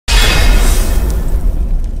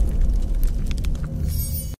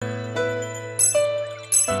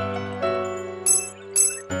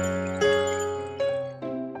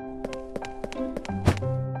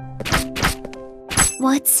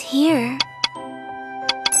What's here?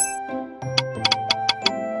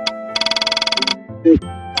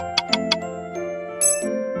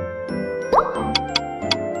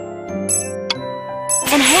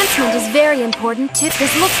 Enhancement is very important too.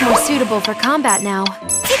 This looks more suitable for combat now.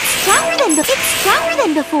 It's stronger than before. It's stronger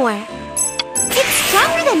than before. It's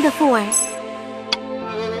stronger than before.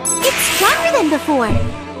 It's stronger than before.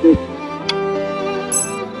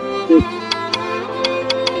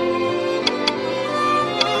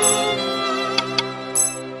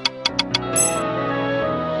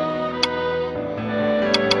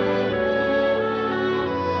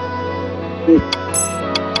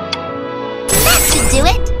 That should do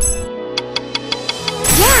it.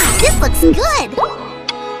 Yeah, this looks good.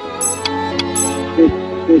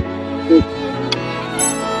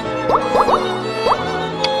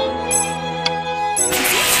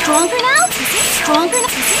 Stronger now? Is it stronger now?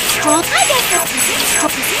 Is it strong? I guess this is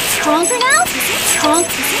it stronger now? Is it strong?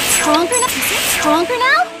 Is it stronger now? Is it stronger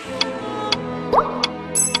now?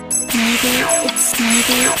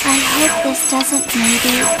 Maybe, I hope this doesn't,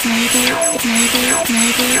 maybe, I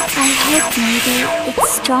hope maybe it's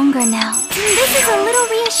stronger now. This is a little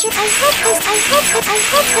reassuring. I hope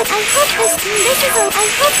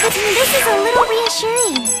this is a little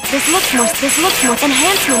reassuring. This looks more.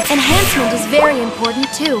 Enhancement is very important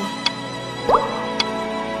too.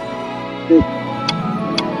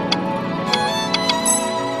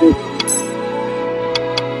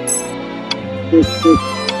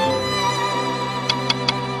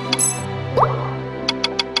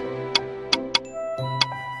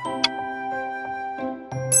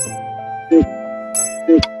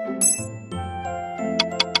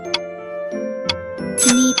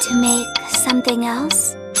 Need to make something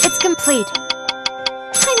else? It's complete.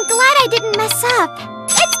 I'm glad I didn't mess up.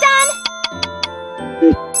 It's done!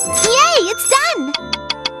 Yay, it's done!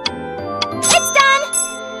 It's done!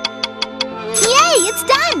 Yay, it's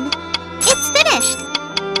done! It's finished!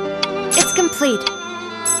 It's complete.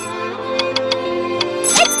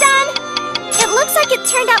 It's done! It looks like it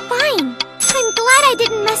turned out fine. I'm glad I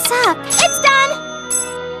didn't mess up. It's done!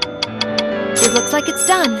 It looks like it's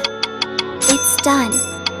done. It's done.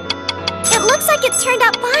 It looks like it turned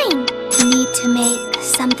out fine. Need to make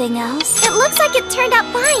something else? It looks like it turned out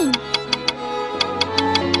fine.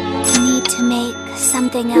 Need to make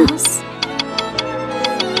something else?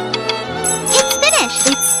 It's finished!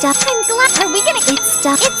 It's done. I'm glad. Are we gonna? It's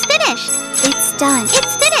done. It's finished! It's done.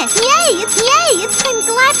 It's finished! Yay! It's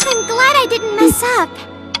I'm glad I didn't mess up.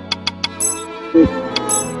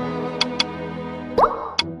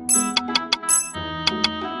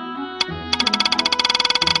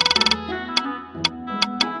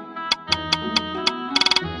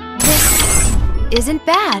 Isn't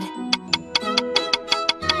bad.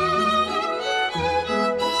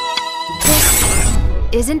 This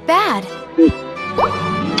isn't bad.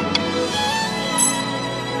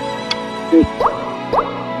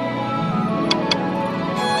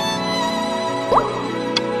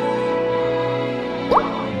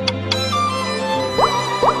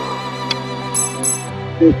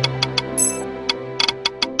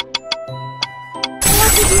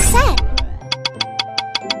 What did you say?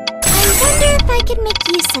 I wonder if I could make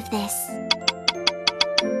use of this.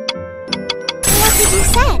 What did you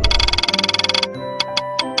say?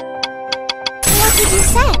 What did you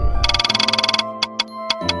say?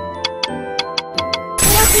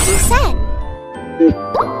 What did you say?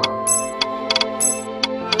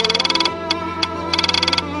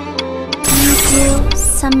 You do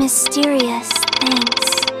some mysterious things.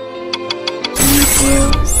 You do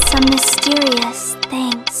some mysterious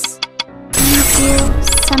things. You do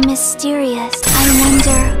some mysterious. I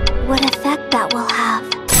wonder what effect that will have.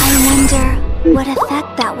 I wonder what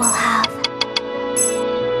effect that will have.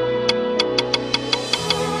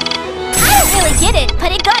 I don't really get it,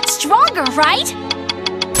 but it got stronger, right?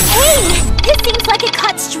 Hey, it seems like it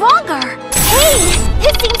got stronger. Hey,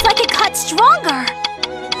 it seems like it got stronger.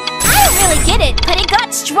 I don't really get it, but it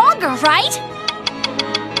got stronger, right?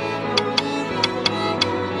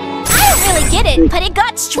 I don't really get it, but it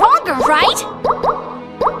got stronger, right?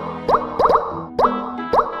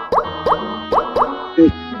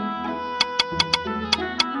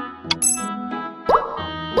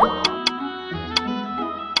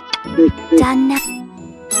 Done now.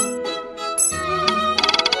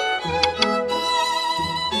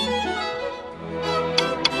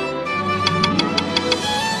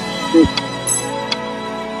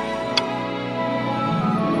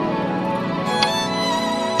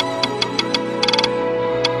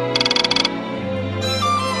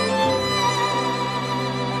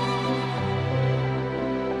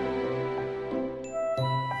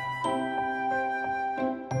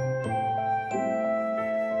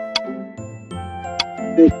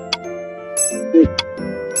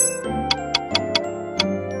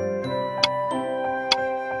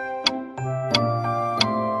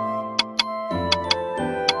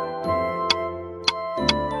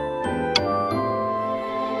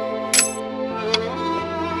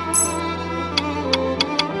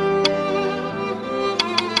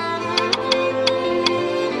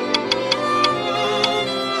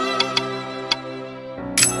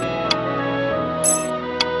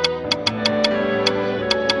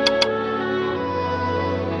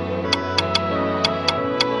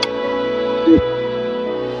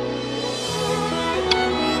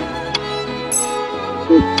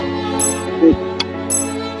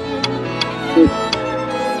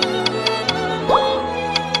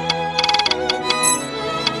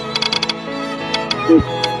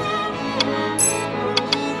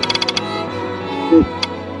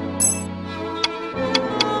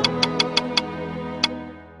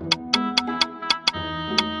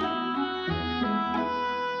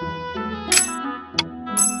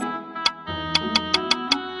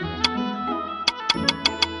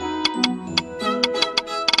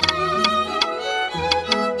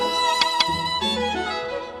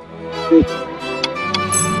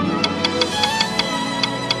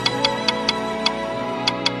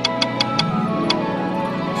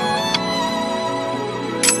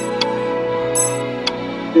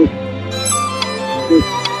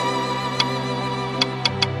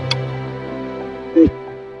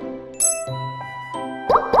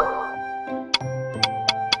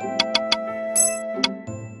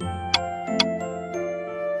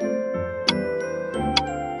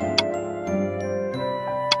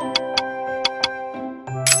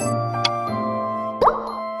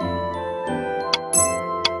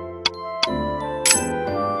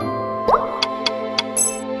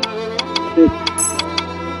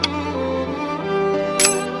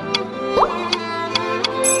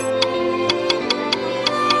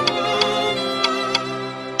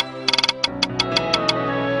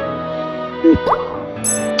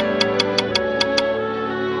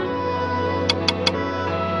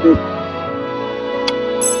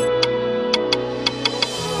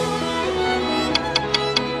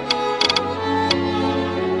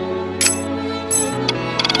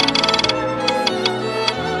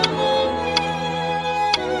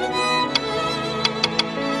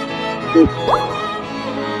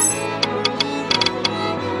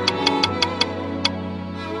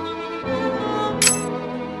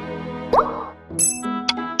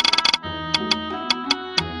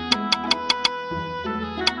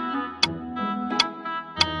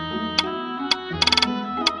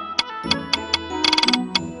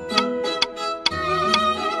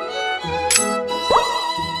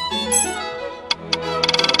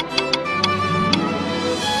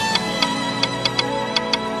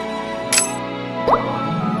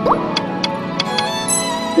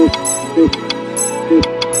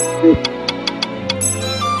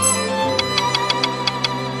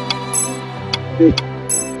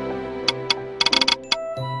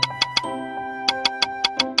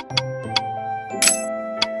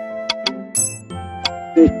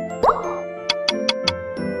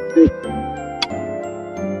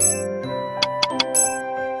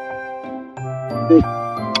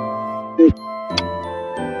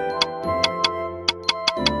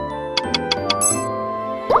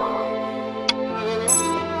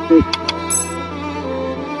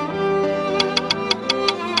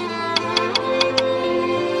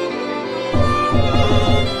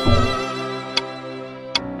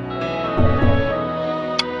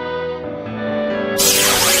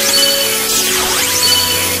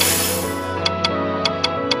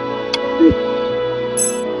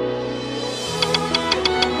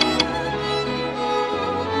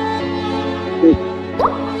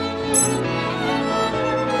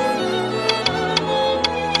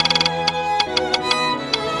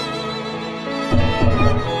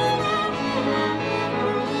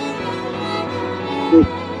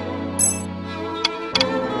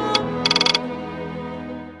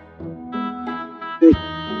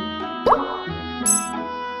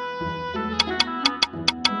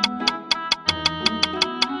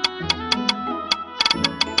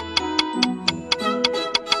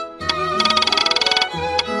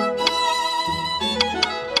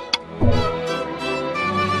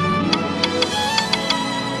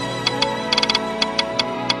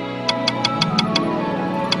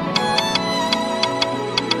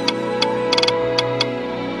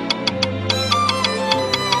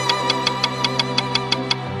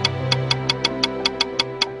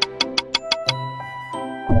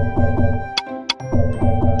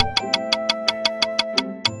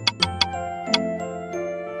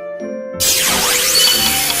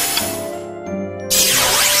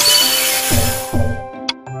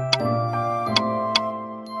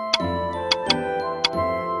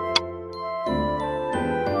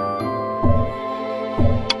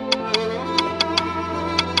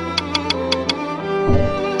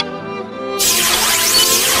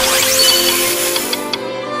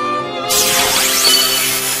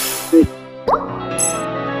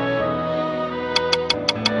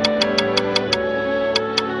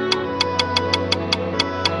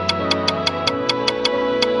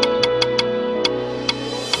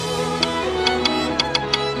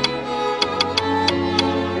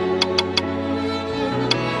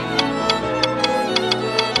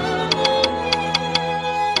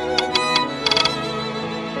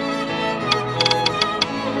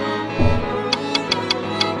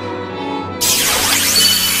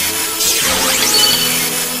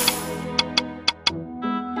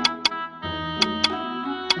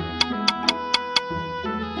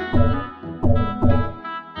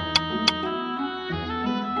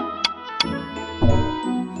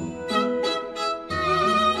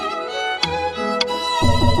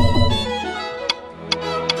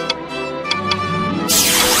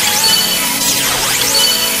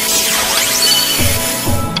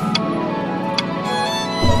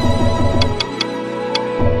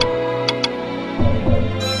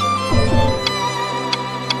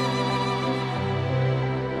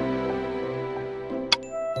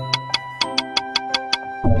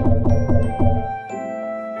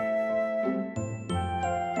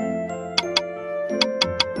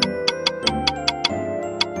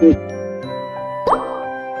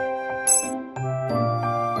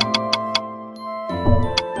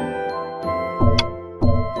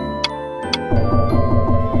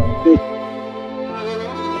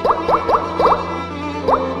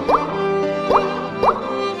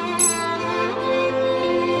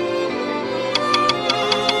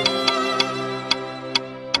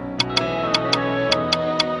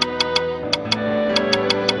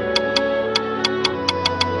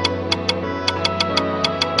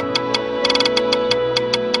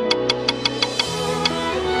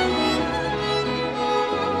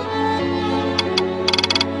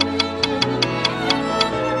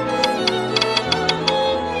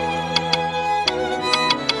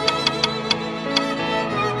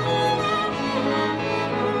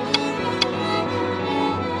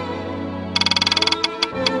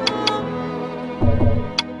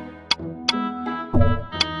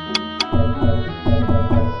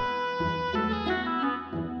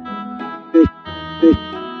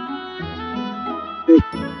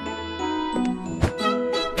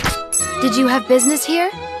 Did you have business here?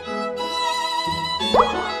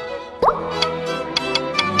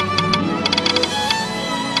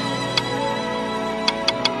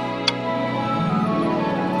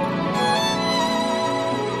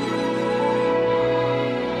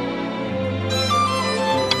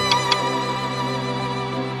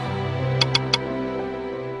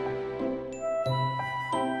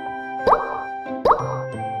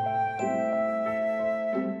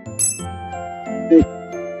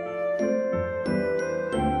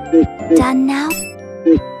 Done now?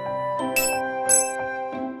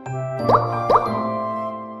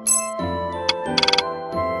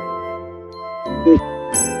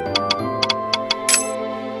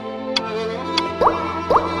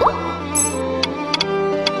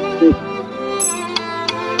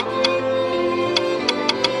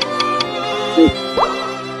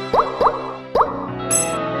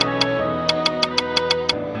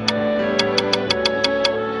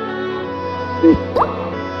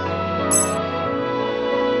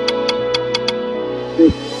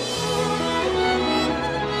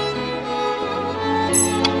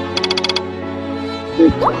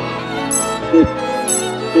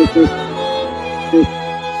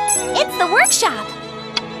 It's the workshop!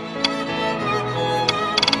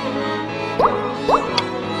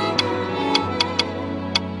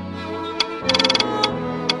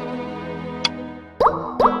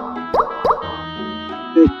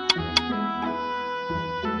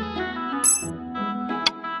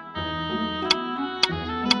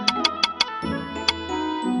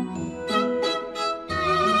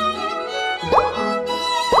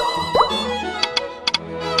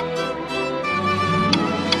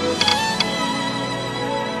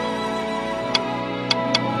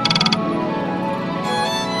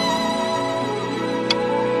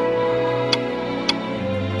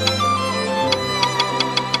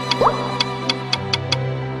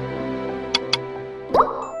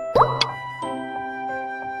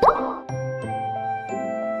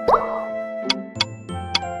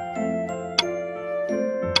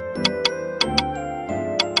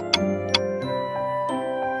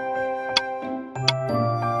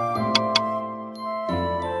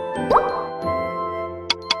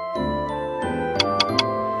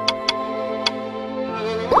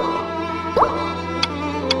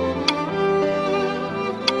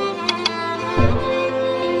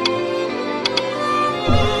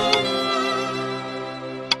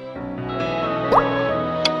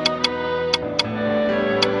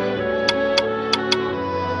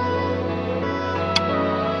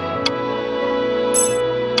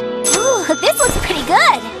 This looks pretty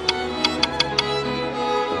good!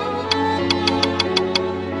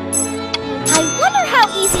 I wonder how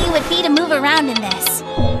easy it would be to move around in this.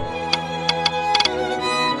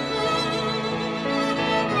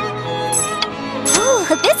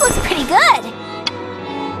 Ooh, this looks pretty good!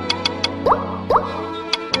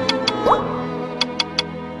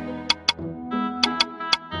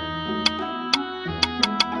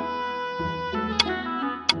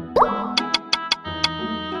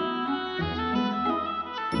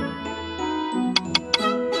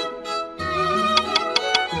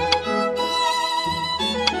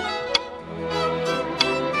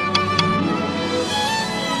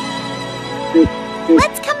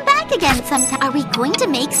 Let's come back again sometime. Are we going to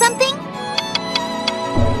make something?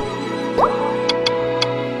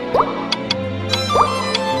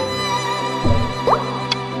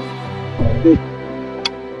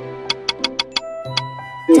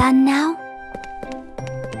 Done now?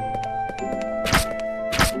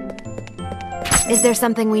 Is there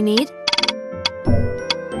something we need?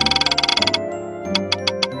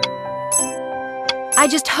 I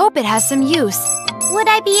just hope it has some use. Would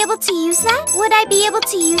I be able to use that? Would I be able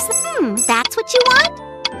to use that? That's what you want?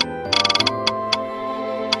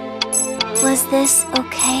 Was this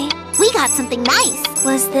okay? We got something nice.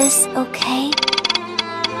 Was this okay?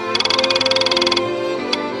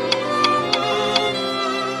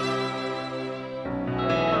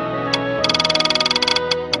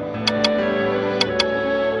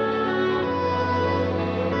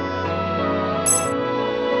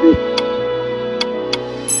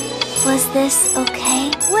 Was this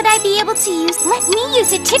okay? Would I be able to use? Let me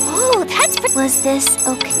use it too. Oh, that's Was this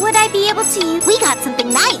okay? Would I be able to use? We got something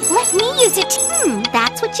nice. Let me use it too.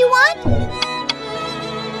 That's what you want?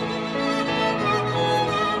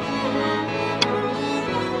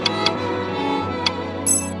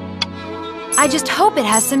 I just hope it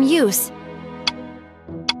has some use.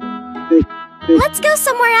 Let's go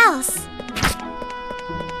somewhere else.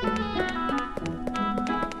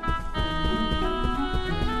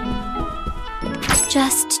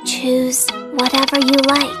 Just choose Whatever you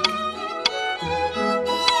like.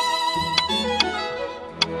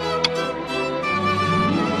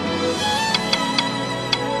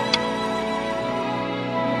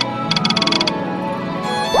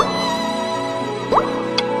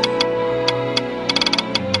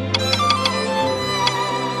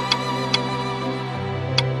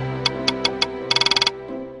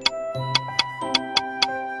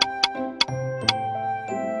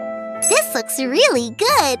 This looks really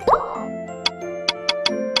good.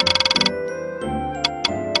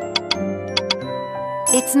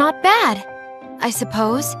 It's not bad, I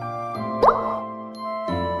suppose.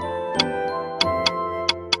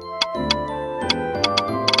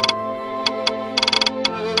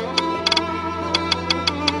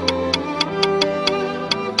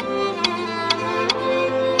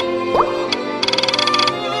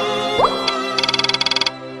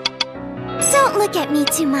 Don't look at me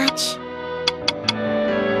too much.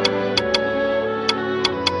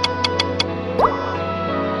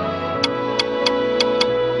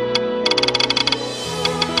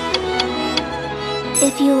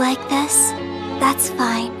 If you like this, that's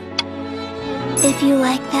fine. If you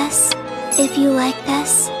like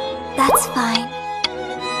this, that's fine.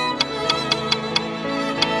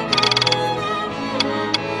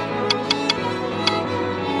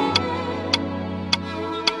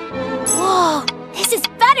 Whoa, this is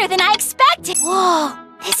better than I expected. Whoa,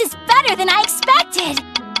 this is better than I expected.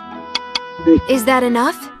 Is that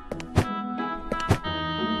enough?